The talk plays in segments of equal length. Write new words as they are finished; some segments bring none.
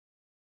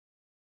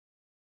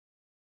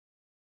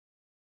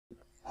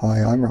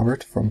Hi, I'm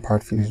Robert from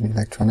Part Fusion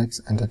Electronics,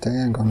 and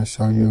today I'm going to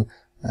show you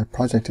a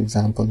project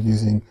example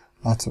using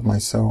lots of my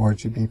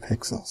SEWRGB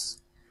pixels.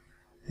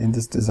 In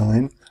this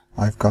design,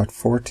 I've got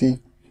 40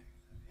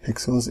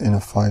 pixels in a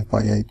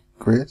 5x8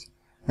 grid,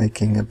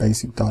 making a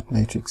basic dot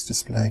matrix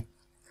display.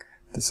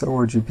 The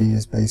SEWRGB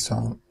is based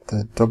on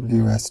the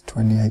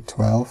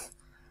WS2812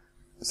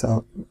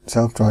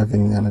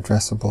 self-driving and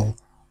addressable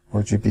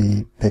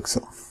RGB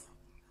pixel,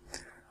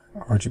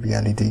 RGB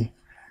LED.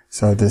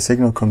 So the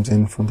signal comes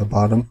in from the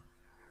bottom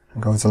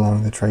and goes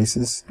along the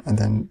traces, and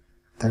then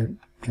they're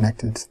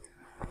connected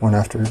one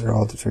after they're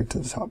all the way to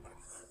the top.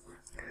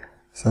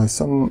 So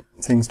some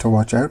things to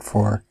watch out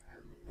for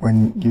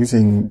when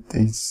using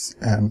these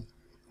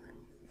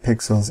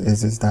pixels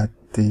is that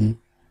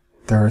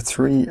there are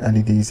 3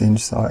 LEDs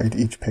inside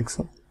each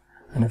pixel,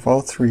 and if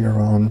all 3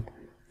 are on,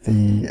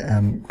 the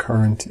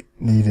current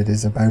needed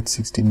is about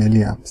 60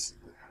 milliamps,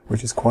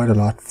 which is quite a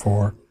lot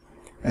for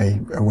a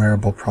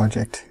wearable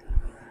project.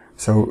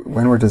 So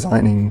when we're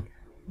designing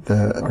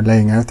or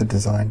laying out the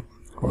design,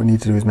 what we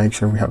need to do is make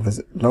sure we have as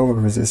low a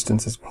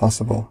resistance as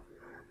possible.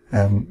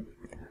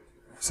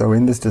 So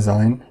in this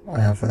design, I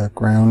have a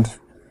ground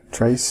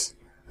trace,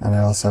 and I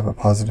also have a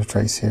positive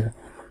trace here.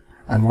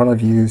 And what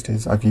I've used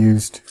is a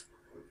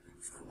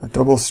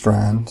double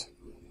strand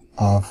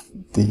of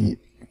the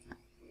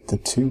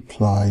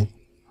 2-ply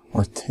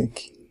or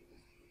thick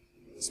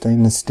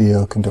stainless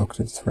steel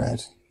conductive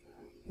thread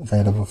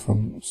available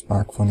from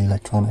SparkFun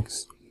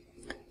Electronics.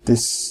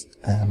 This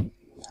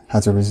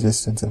has a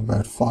resistance of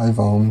about 5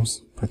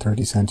 ohms per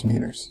 30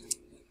 centimeters.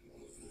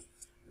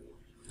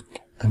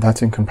 And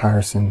that's in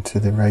comparison to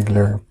the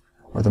regular,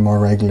 or the more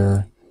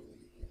regular,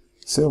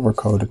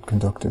 silver-coated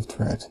conductive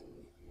thread,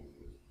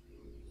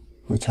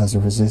 which has a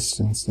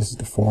resistance, this is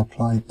the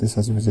 4-ply, this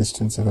has a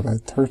resistance of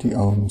about 30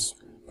 ohms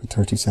per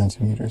 30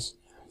 centimeters.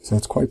 So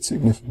it's quite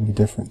significantly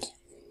different.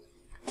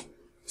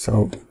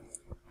 So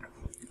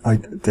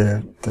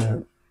the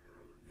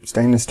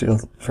stainless steel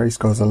trace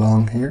goes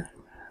along here,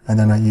 and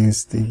then I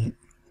use the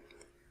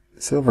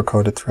silver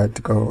coated thread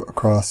to go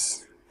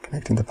across,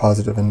 connecting the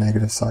positive and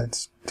negative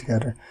sides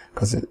together,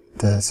 because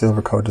the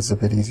silver coat is a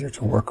bit easier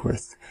to work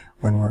with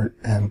when we're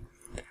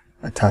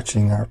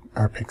attaching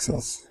our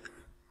pixels.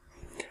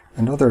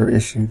 Another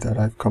issue that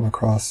I've come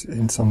across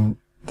in some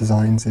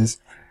designs is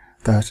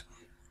that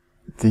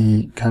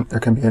there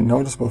can be a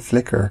noticeable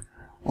flicker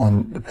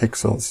on the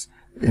pixels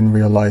in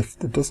real life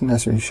that doesn't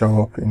necessarily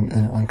show up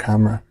on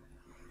camera.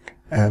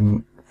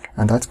 And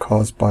that's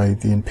caused by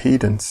the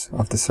impedance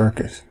of the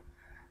circuit.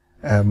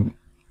 On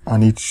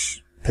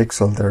each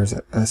pixel there's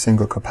a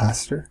single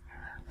capacitor,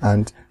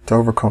 and to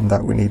overcome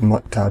that we need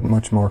to add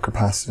much more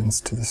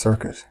capacitance to the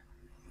circuit.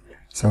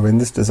 So in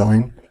this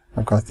design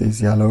I've got these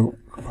yellow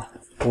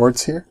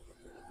boards here,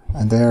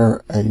 and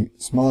they're a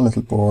small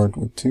little board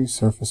with 2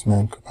 surface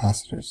mount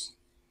capacitors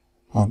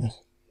on it.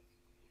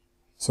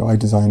 So I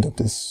designed up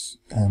this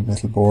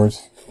little board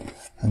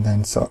and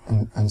then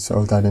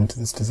sewed that into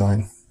this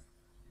design.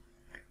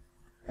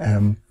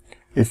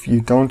 If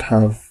you don't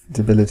have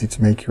the ability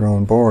to make your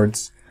own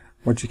boards,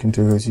 what you can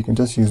do is you can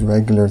just use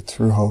regular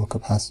through-hole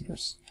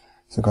capacitors.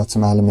 So I've got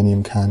some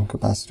aluminium can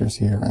capacitors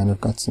here, and I've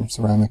got some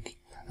ceramic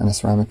and a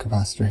ceramic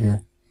capacitor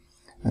here.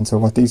 And so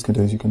what these can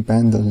do is you can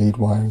bend the lead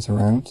wires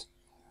around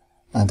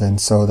and then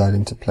sew that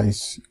into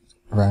place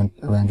around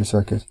your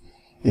circuit.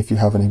 If you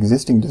have an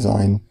existing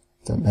design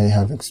that may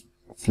have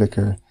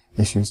flicker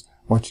issues,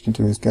 what you can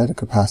do is get a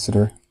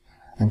capacitor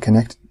and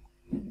connect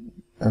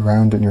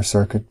around in your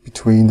circuit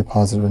between the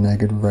positive and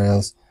negative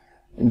rails,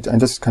 and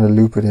just kind of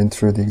loop it in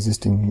through the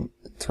existing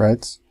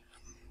threads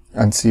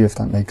and see if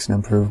that makes an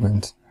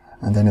improvement.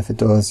 And then if it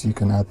does, you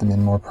can add them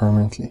in more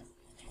permanently.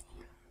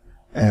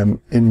 In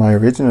my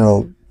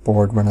original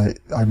board, when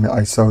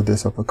I sewed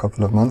this up a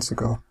couple of months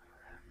ago,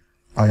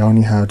 I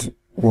only had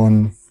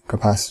 1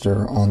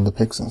 capacitor on the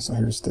pixel. So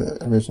here's the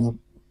original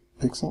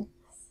pixel.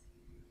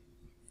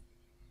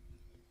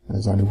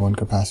 There's only 1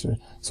 capacitor.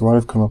 So what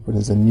I've come up with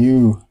is a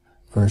new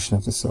version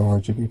of the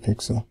SEWRGB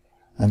pixel,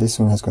 and this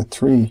one has got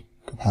 3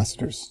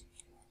 capacitors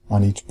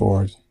on each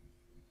board.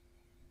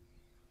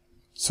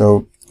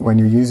 So when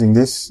you're using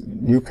this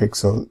new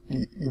pixel,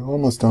 you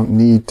almost don't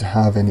need to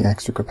have any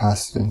extra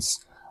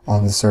capacitance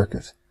on the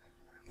circuit,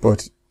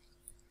 but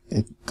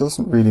it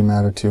doesn't really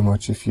matter too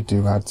much if you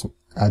do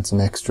add some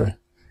extra.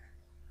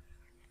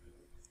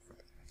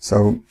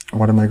 So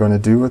what am I going to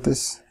do with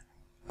this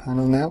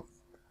panel now?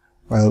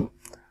 Well,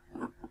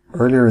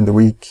 earlier in the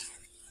week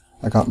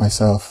I got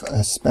myself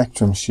a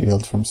Spectrum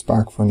Sheild from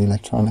SparkFun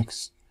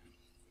Electronics,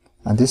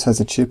 and this has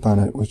a chip on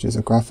it which is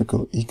a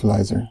graphical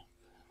equalizer.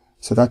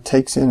 So that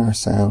takes in our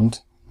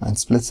sound and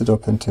splits it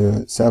up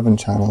into 7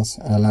 channels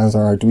and allows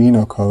our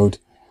Arduino code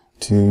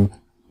to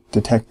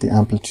detect the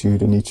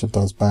amplitude in each of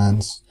those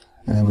bands,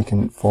 and then we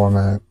can form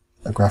a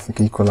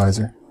graphic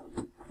equalizer.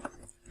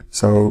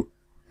 So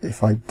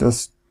if I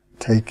just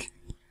if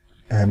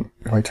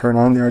I turn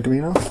on the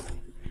Arduino,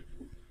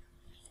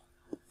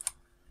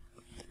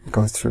 it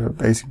goes through a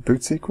basic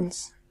boot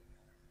sequence,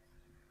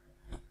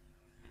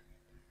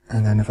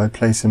 And then if I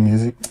play some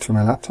music through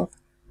my laptop,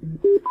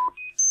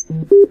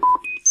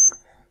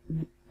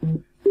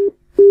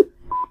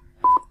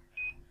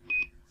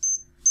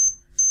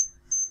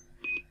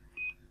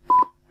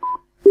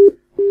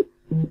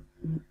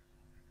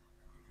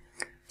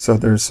 so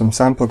there's some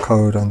sample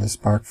code on the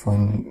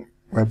SparkFun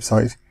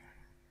website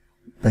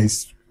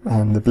based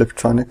on the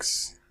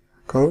Bliptronics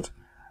code,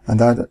 and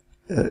that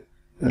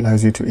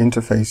allows you to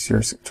interface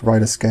to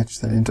write a sketch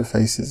that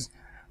interfaces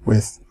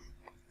with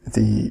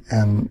the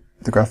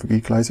graphic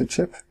equalizer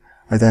chip.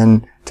 I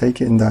then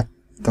take in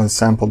those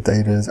sampled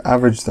data,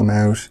 average them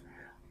out,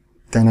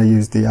 then I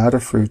use the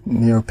Adafruit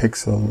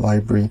NeoPixel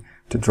library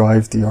to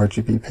drive the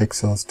RGB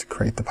pixels to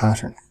create the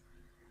pattern.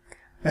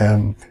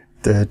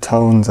 The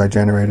tones I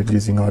generated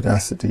using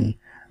Audacity,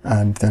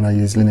 and then I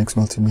use Linux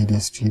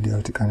Multimedia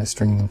Studio to kind of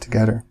string them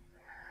together.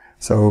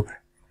 So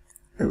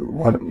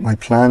what my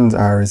plans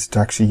are is to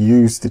actually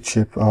use the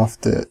chip off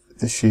the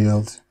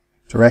Sheild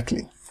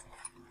directly.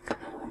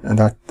 And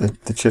that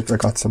the chip, I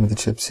got some of the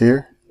chips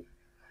here.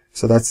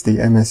 So that's the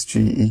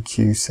MSG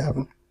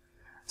EQ7.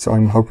 So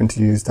I'm hoping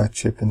to use that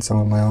chip in some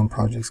of my own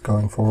projects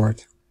going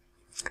forward.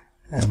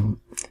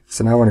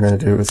 So now what I'm going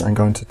to do is I'm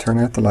going to turn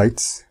out the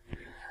lights,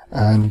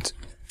 and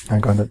I'm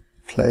going to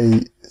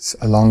play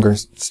a longer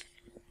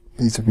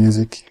piece of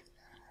music,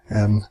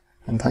 and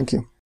thank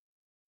you.